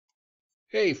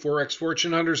Hey, Forex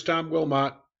Fortune Hunters, Tom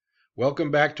Wilmot.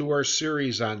 Welcome back to our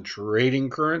series on trading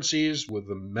currencies with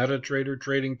the Metatrader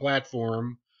trading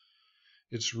platform.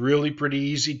 It's really pretty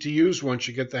easy to use once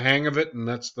you get the hang of it, and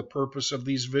that's the purpose of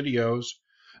these videos,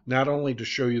 not only to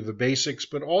show you the basics,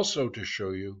 but also to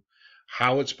show you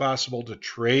how it's possible to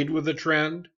trade with a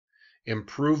trend,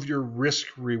 improve your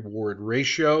risk-reward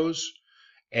ratios,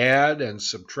 add and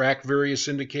subtract various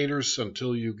indicators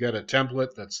until you get a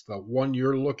template that's the one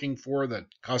you're looking for that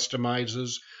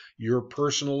customizes your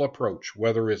personal approach,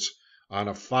 whether it's on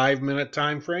a 5-minute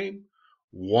time frame,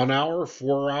 1 hour,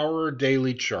 4-hour, or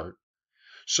daily chart.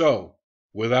 So,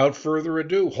 without further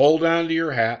ado, hold on to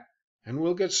your hat, and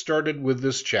we'll get started with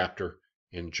this chapter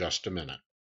in just a minute.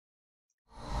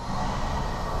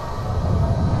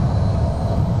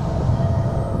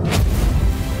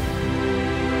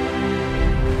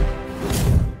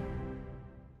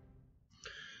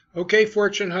 Okay,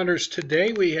 Fortune Hunters,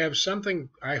 today we have something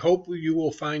I hope you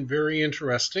will find very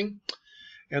interesting,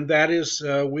 and that is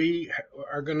we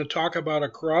are going to talk about a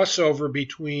crossover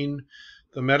between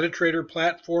the Metatrader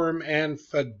platform and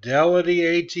Fidelity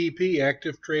ATP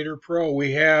Active Trader Pro.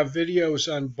 We have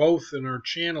videos on both in our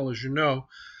channel, as you know,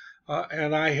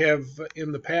 and I have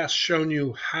in the past shown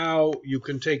you how you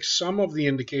can take some of the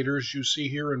indicators you see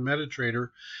here in Metatrader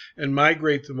and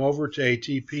migrate them over to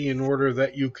ATP in order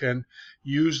that you can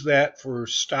use that for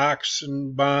stocks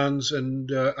and bonds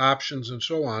and options and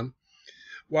so on.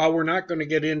 While we're not going to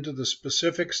get into the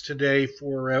specifics today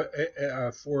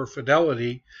for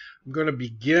Fidelity, I'm going to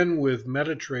begin with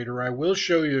Metatrader. I will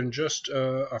show you in just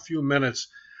a few minutes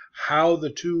how the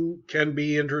two can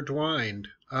be intertwined.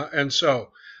 And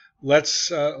so let's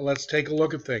take a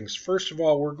look at things. First of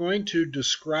all, we're going to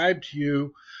describe to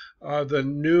you the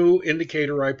new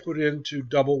indicator I put into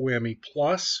Double Whammy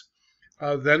Plus.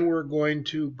 Then we're going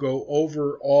to go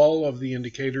over all of the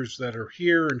indicators that are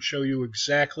here and show you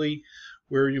exactly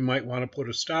where you might want to put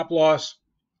a stop loss,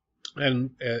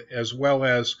 and as well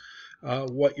as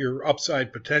what your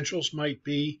upside potentials might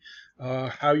be,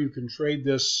 how you can trade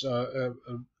this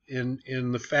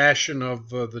in the fashion of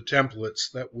the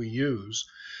templates that we use.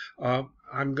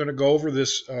 I'm going to go over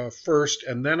this first,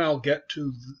 and then I'll get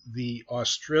to the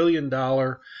Australian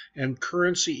dollar and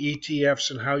currency ETFs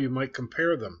and how you might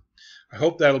compare them. I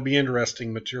hope that'll be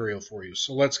interesting material for you.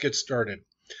 So let's get started.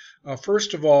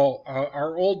 First of all,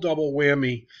 our old double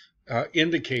whammy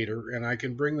indicator, and I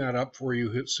can bring that up for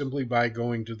you simply by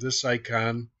going to this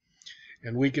icon,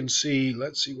 and we can see,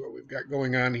 let's see what we've got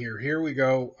going on here. Here we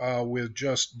go with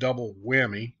just double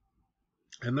whammy,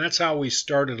 and that's how we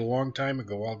started a long time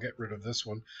ago. I'll get rid of this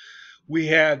one. We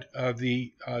had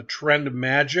the trend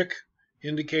magic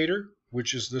indicator,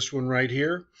 which is this one right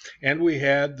here, and we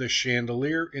had the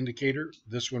chandelier indicator,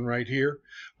 this one right here.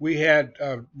 We had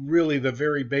really the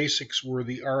very basics were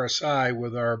the RSI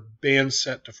with our band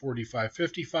set to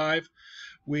 45.55.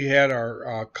 We had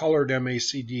our colored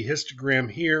MACD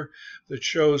histogram here that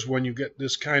shows when you get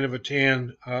this kind of a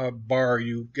tan bar,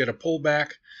 you get a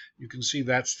pullback. You can see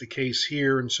that's the case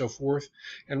here and so forth.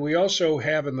 And we also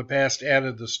have in the past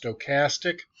added the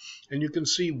stochastic, and you can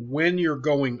see when you're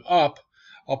going up,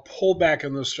 a pullback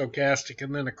in the stochastic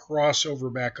and then a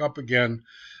crossover back up again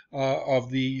of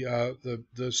the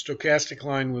stochastic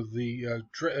line with the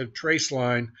trace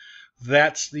line.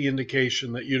 That's the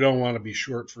indication that you don't want to be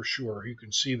short for sure. You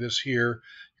can see this here.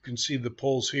 You can see the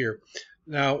pulls here.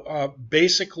 Now,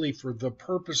 basically for the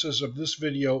purposes of this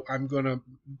video, I'm going to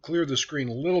clear the screen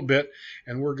a little bit,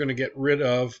 and we're going to get rid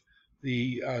of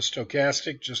the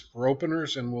stochastic just for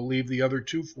openers, and we'll leave the other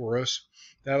two for us.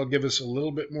 That'll give us a little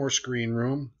bit more screen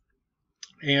room.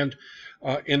 And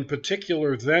in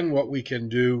particular, then what we can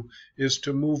do is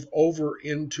to move over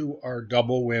into our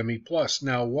Double Whammy Plus.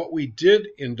 Now, what we did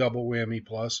in Double Whammy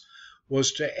Plus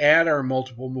was to add our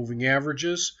multiple moving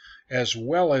averages, as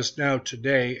well as now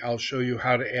today, I'll show you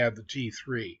how to add the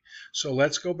T3. So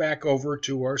let's go back over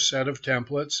to our set of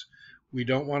templates. We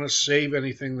don't want to save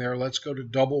anything there. Let's go to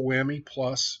Double Whammy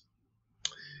Plus.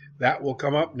 That will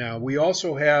come up now. We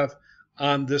also have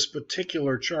on this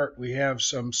particular chart, we have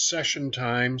some session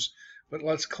times, but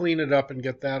let's clean it up and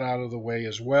get that out of the way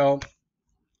as well.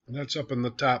 And that's up in the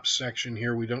top section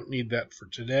here. We don't need that for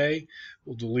today.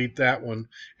 We'll delete that one.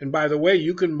 And by the way,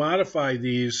 you can modify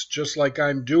these just like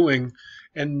I'm doing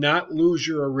and not lose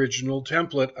your original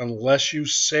template unless you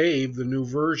save the new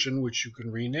version, which you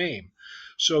can rename.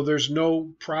 So there's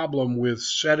no problem with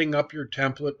setting up your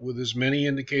template with as many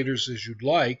indicators as you'd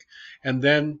like and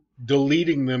then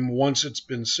deleting them once it's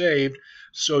been saved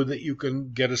so that you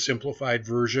can get a simplified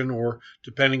version, or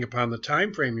depending upon the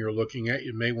time frame you're looking at,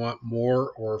 you may want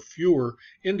more or fewer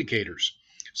indicators.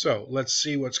 So let's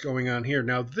see what's going on here.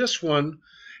 Now this one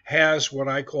has what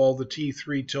I call the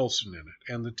T3 Tilson in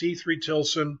it. And the T3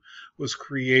 Tilson was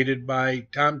created by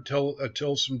Tom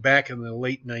Tilson back in the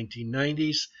late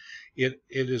 1990s. It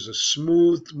is a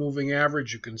smooth moving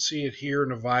average. You can see it here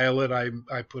in a violet.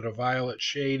 I put a violet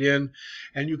shade in.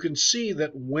 And you can see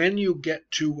that when you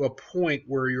get to a point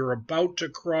where you're about to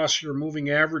cross your moving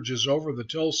averages over the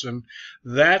Tilson,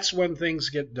 that's when things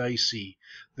get dicey.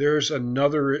 There's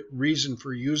another reason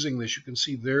for using this. You can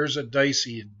see there's a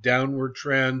dicey downward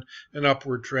trend, an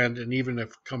upward trend, and even if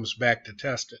it comes back to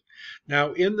test it.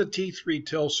 Now, in the T3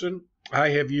 Tilson, I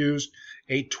have used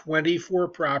a 24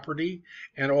 property,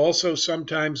 and also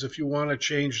sometimes if you want to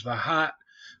change the hot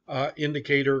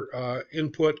indicator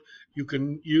input, you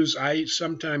can use, I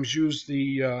sometimes use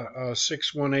the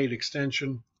 618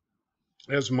 extension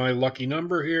as my lucky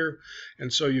number here,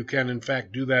 and so you can in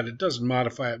fact do that. It doesn't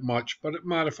modify it much, but it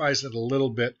modifies it a little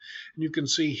bit. And you can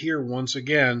see here once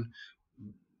again,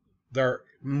 their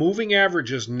moving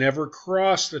averages never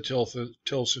cross the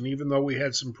Tilson, even though we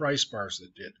had some price bars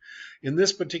that did. In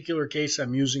this particular case,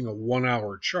 I'm using a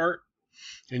 1-hour chart,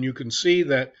 and you can see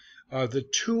that the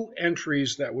two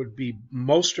entries that would be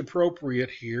most appropriate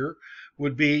here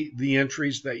would be the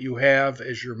entries that you have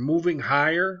as you're moving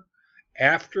higher.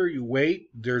 After you wait,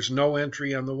 there's no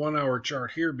entry on the 1-hour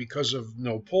chart here because of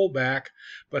no pullback,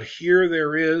 but here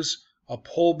there is a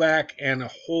pullback and a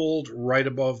hold right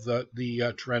above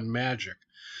the trend magic.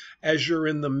 As you're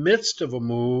in the midst of a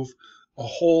move, a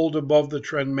hold above the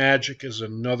trend magic is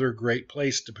another great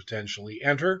place to potentially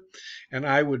enter, and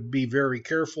I would be very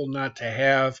careful not to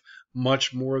have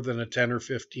much more than a 10 or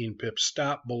 15 pip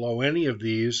stop below any of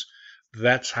these.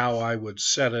 That's how I would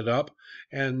set it up,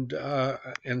 and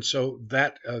so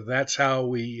that's how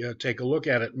we take a look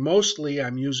at it. Mostly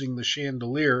I'm using the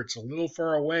chandelier. It's a little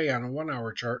far away on a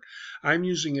 1-hour chart. I'm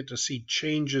using it to see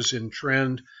changes in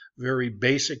trend, very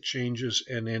basic changes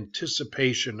and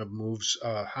anticipation of moves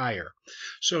higher.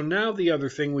 So now the other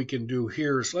thing we can do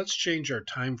here is let's change our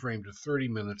time frame to 30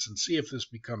 minutes and see if this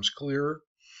becomes clearer.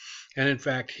 And in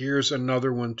fact, here's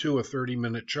another one too, a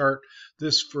 30-minute chart.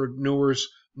 This for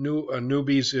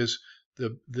newbies is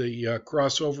the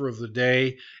crossover of the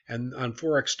day, and on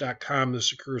Forex.com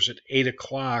this occurs at 8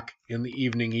 o'clock in the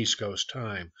evening East Coast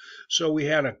time. So we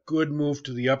had a good move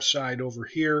to the upside over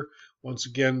here. Once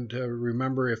again, to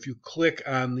remember, if you click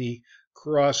on the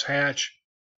cross hatch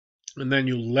and then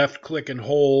you left click and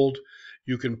hold,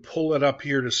 you can pull it up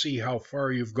here to see how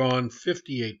far you've gone.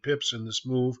 58 pips in this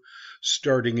move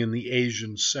starting in the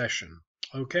Asian session.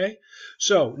 Okay,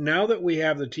 so now that we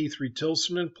have the T3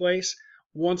 Tilson in place,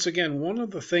 once again, one of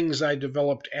the things I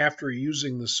developed after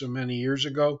using this so many years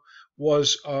ago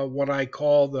was what I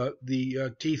call the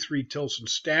T3 Tilson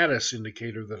status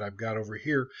indicator that I've got over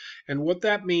here. And what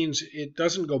that means, it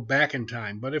doesn't go back in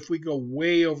time, but if we go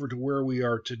way over to where we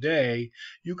are today,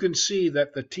 you can see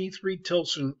that the T3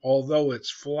 Tilson, although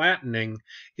it's flattening,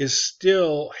 is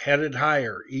still headed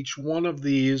higher. Each one of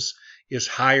these is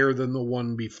higher than the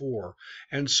one before.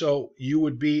 And so you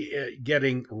would be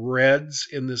getting reds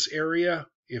in this area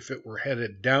if it were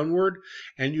headed downward,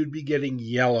 and you'd be getting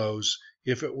yellows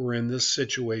if it were in this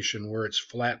situation where it's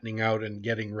flattening out and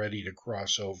getting ready to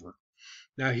cross over.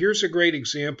 Now here's a great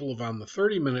example of on the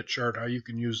 30-minute chart how you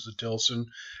can use the Tilson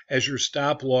as your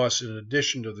stop loss in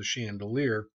addition to the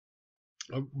chandelier.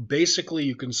 Basically,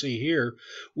 you can see here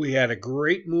we had a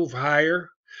great move higher.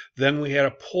 Then we had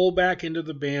a pullback into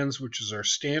the bands, which is our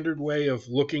standard way of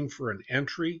looking for an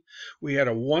entry. We had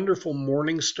a wonderful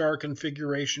morning star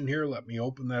configuration here. Let me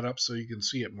open that up so you can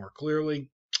see it more clearly.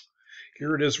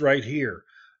 Here it is right here.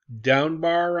 Down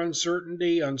bar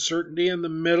uncertainty, uncertainty in the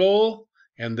middle,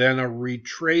 and then a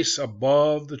retrace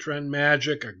above the trend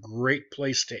magic, a great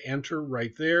place to enter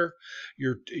right there.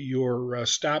 Your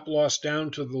stop loss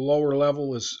down to the lower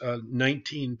level is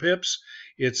 19 pips.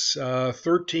 It's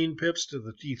 13 pips to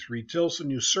the T3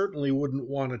 Tilson. You certainly wouldn't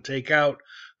want to take out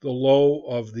the low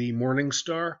of the morning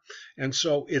star, and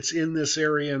so it's in this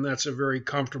area, and that's a very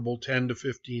comfortable 10 to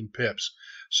 15 pips.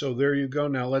 So there you go.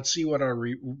 Now let's see what our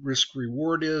risk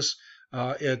reward is.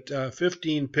 At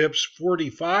 15 pips,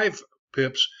 45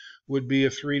 pips would be a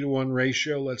 3-to-1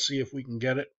 ratio. Let's see if we can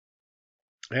get it.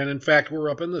 And in fact, we're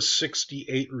up in the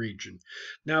 68 region.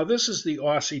 Now this is the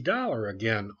Aussie dollar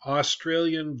again,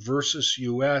 Australian versus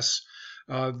US.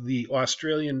 The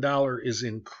Australian dollar is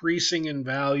increasing in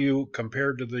value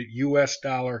compared to the US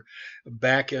dollar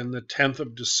back in the 10th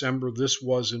of December. This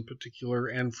was in particular,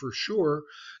 and for sure,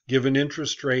 given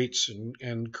interest rates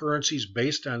and currencies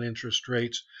based on interest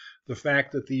rates, the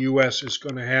fact that the U.S. is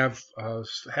going to have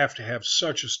to have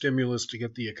such a stimulus to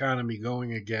get the economy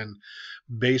going again,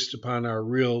 based upon our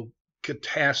real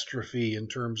catastrophe in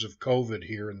terms of COVID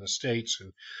here in the States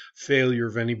and failure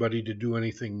of anybody to do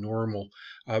anything normal.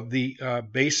 The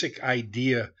basic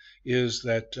idea is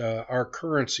that our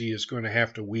currency is going to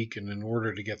have to weaken in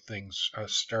order to get things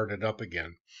started up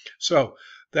again. So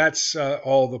that's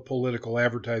all the political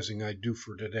advertising I do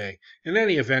for today. In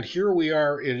any event, here we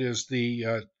are. It is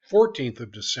the 14th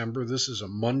of December. This is a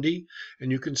Monday,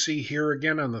 and you can see here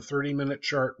again on the 30-minute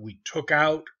chart, we took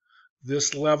out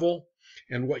this level.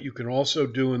 And what you can also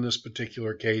do in this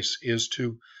particular case is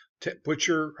to put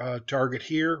your target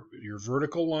here, your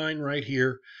vertical line right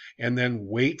here, and then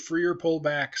wait for your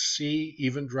pullback, see,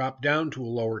 even drop down to a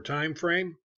lower time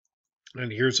frame. And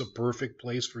here's a perfect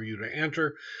place for you to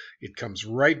enter. It comes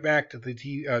right back to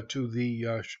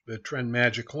the trend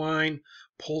magic line,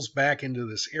 pulls back into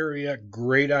this area.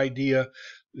 Great idea.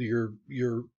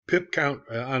 Your pip count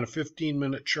on a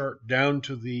 15-minute chart down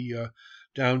to the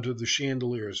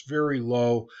chandelier is very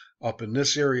low. Up in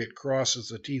this area, it crosses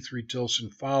the T3 Tilson,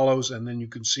 follows, and then you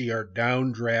can see our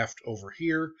downdraft over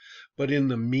here. But in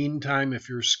the meantime, if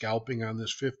you're scalping on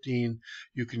this 15,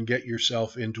 you can get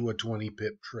yourself into a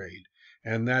 20-pip trade.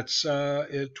 And that's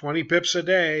 20 pips a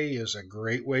day is a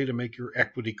great way to make your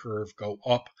equity curve go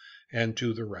up and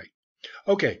to the right.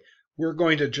 Okay, we're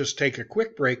going to just take a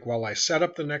quick break while I set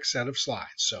up the next set of slides.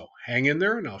 So hang in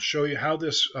there and I'll show you how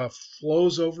this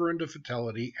flows over into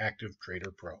Fidelity Active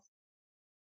Trader Pro.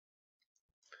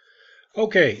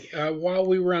 Okay, while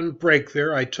we were on break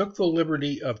there, I took the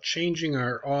liberty of changing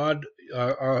our odd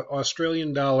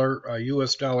Australian dollar,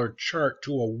 US dollar chart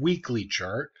to a weekly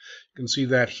chart. You can see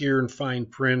that here in fine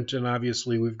print, and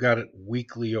obviously we've got it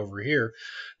weekly over here.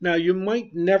 Now, you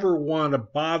might never want to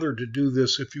bother to do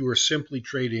this if you were simply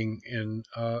trading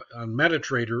on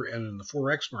Metatrader and in the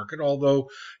Forex market, although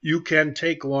you can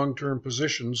take long-term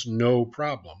positions, no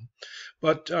problem.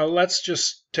 But let's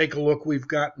just take a look. We've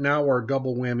got now our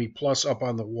Double Whammy Plus up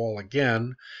on the wall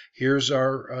again. Here's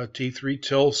our T3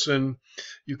 Tilson.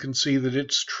 You can see that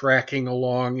it's tracking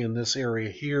along in this area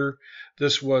here.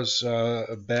 This was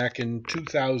back in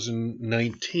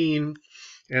 2019,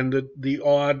 and the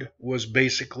odd was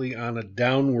basically on a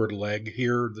downward leg.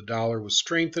 Here the dollar was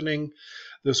strengthening.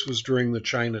 This was during the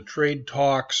China trade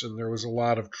talks, and there was a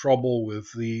lot of trouble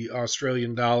with the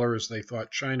Australian dollar as they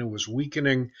thought China was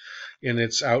weakening in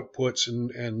its outputs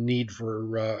and need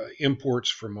for imports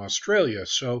from Australia.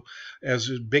 So as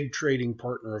a big trading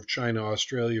partner of China,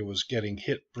 Australia was getting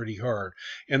hit pretty hard.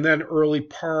 And then early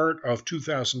part of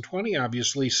 2020,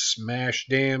 obviously, smash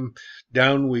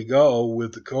down we go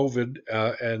with the COVID,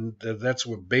 and that's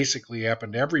what basically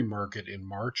happened to every market in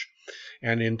March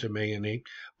and into May and April.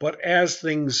 But as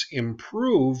things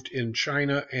improved in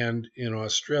China and in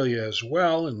Australia as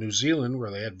well, and New Zealand, where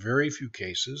they had very few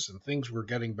cases, and things were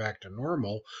getting back to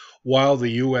normal, while the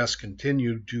U.S.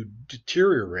 continued to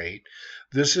deteriorate,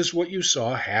 this is what you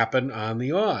saw happen on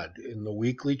the odd. In the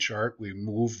weekly chart, we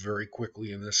moved very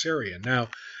quickly in this area. Now,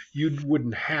 you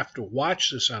wouldn't have to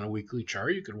watch this on a weekly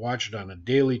chart. You could watch it on a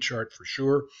daily chart for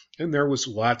sure, and there was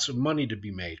lots of money to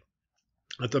be made.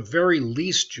 At the very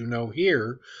least, you know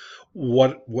here,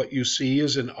 what you see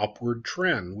is an upward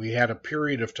trend. We had a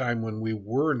period of time when we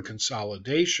were in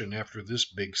consolidation after this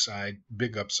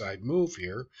big upside move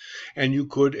here, and you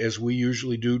could, as we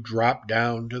usually do, drop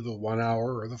down to the 1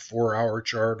 hour or the 4 hour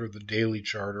chart or the daily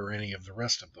chart or any of the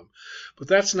rest of them. But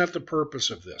that's not the purpose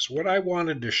of this. What I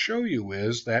wanted to show you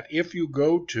is that if you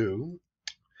go to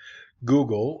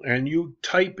Google and you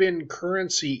type in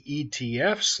currency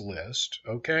ETFs list,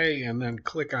 okay, and then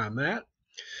click on that,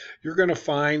 you're going to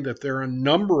find that there are a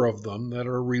number of them that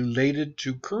are related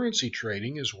to currency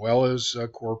trading, as well as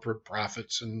corporate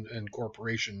profits and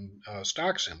corporation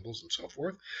stock symbols and so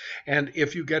forth. And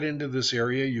if you get into this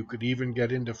area, you could even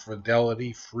get into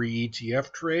Fidelity free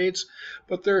ETF trades.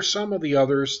 But there are some of the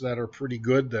others that are pretty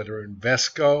good that are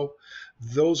Invesco.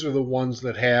 Those are the ones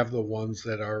that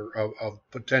are of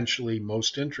potentially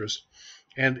most interest.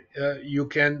 And you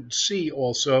can see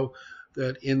also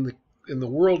that in the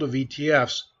world of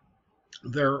ETFs,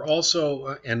 there are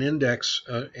also an index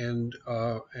and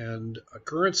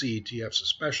currency ETFs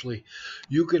especially.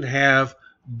 You can have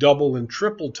double and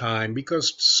triple time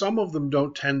because some of them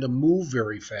don't tend to move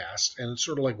very fast, and it's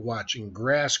sort of like watching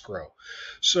grass grow.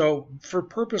 So for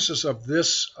purposes of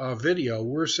this video,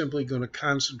 we're simply going to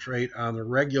concentrate on the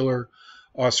regular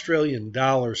Australian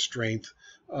dollar strength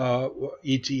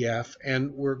ETF,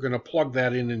 and we're going to plug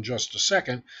that in just a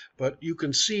second. But you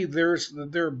can see there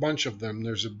are a bunch of them.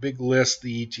 There's a big list.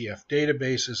 The ETF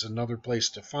database is another place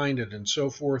to find it, and so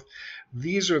forth.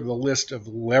 These are the list of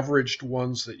leveraged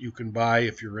ones that you can buy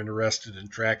if you're interested in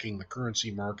tracking the currency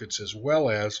markets as well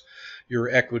as your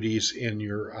equities in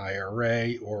your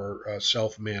IRA or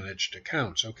self-managed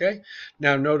accounts. Okay.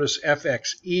 Now notice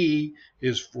FXE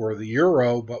is for the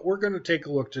euro, but we're going to take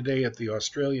a look today at the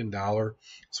Australian dollar.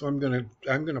 So I'm going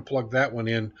to plug that one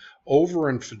in over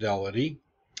in Fidelity.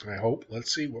 I hope.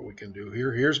 Let's see what we can do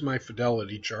here. Here's my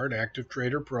Fidelity chart, Active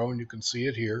Trader Pro, and you can see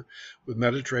it here with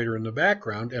Metatrader in the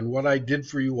background. And what I did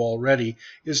for you already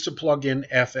is to plug in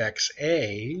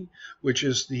FXA, which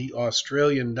is the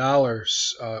Australian dollar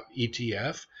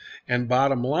ETF. And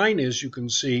bottom line is you can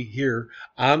see here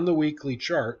on the weekly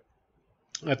chart,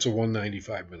 that's a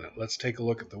 195 minute. Let's take a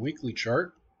look at the weekly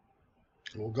chart.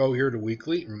 We'll go here to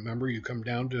weekly. Remember, you come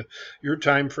down to your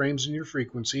time frames and your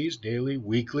frequencies, daily,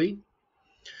 weekly.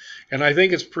 And I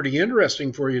think it's pretty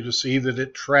interesting for you to see that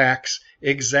it tracks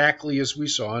exactly as we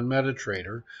saw in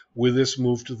Metatrader with this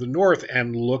move to the north.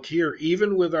 And look here,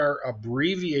 even with our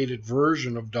abbreviated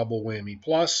version of Double Whammy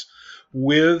Plus,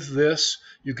 with this,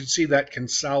 you can see that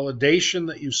consolidation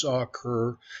that you saw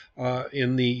occur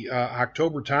in the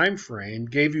October time frame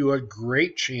gave you a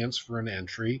great chance for an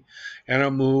entry and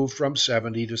a move from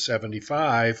 70 to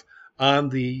 75 on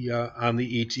the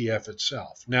ETF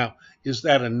itself. Now, is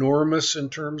that enormous in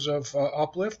terms of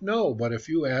uplift? No, but if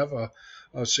you have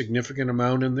a significant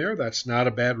amount in there, that's not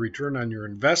a bad return on your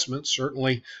investment.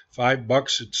 Certainly,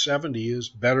 $5 at 70 is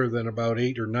better than about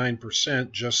 8 or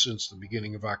 9% just since the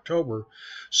beginning of October.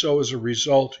 So as a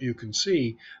result, you can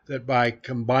see that by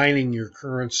combining your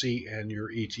currency and your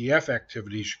ETF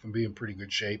activities, you can be in pretty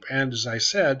good shape. And as I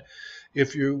said,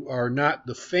 if you are not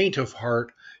the faint of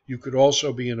heart, you could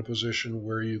also be in a position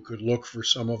where you could look for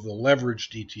some of the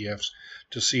leveraged ETFs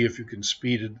to see if you can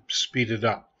speed it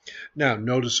up. Now,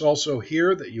 notice also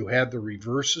here that you had the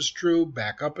reverse is true,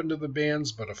 back up into the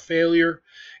bands, but a failure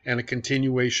and a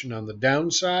continuation on the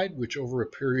downside, which over a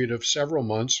period of several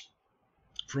months,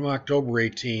 from October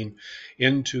 18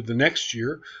 into the next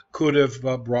year, could have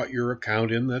brought your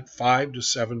account in that 5 to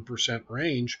 7%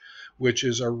 range, which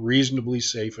is a reasonably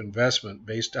safe investment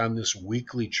based on this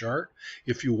weekly chart.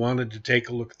 If you wanted to take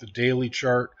a look at the daily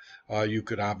chart, you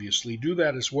could obviously do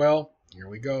that as well. Here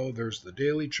we go. There's the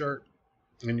daily chart.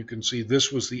 And you can see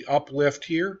this was the uplift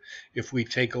here. If we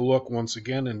take a look once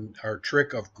again in our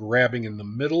trick of grabbing in the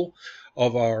middle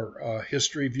of our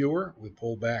history viewer, we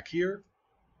pull back here.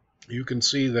 You can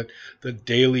see that the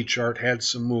daily chart had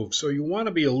some moves. So you want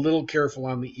to be a little careful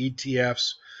on the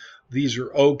ETFs. These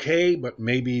are okay, but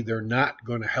maybe they're not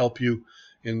going to help you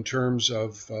in terms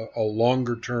of a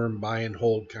longer-term buy and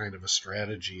hold kind of a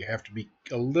strategy. You have to be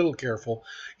a little careful.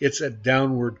 It's a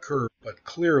downward curve, but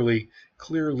clearly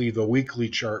the weekly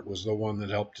chart was the one that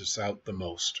helped us out the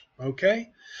most. Okay?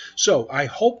 So I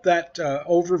hope that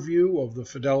overview of the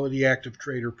Fidelity Active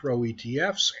Trader Pro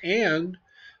ETFs and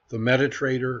the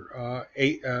Metatrader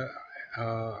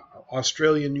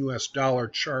Australian US dollar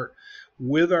chart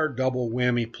with our Double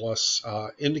Whammy Plus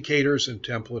indicators and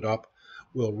template up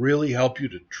will really help you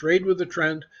to trade with the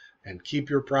trend and keep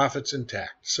your profits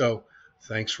intact. So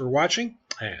thanks for watching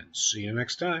and see you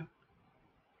next time.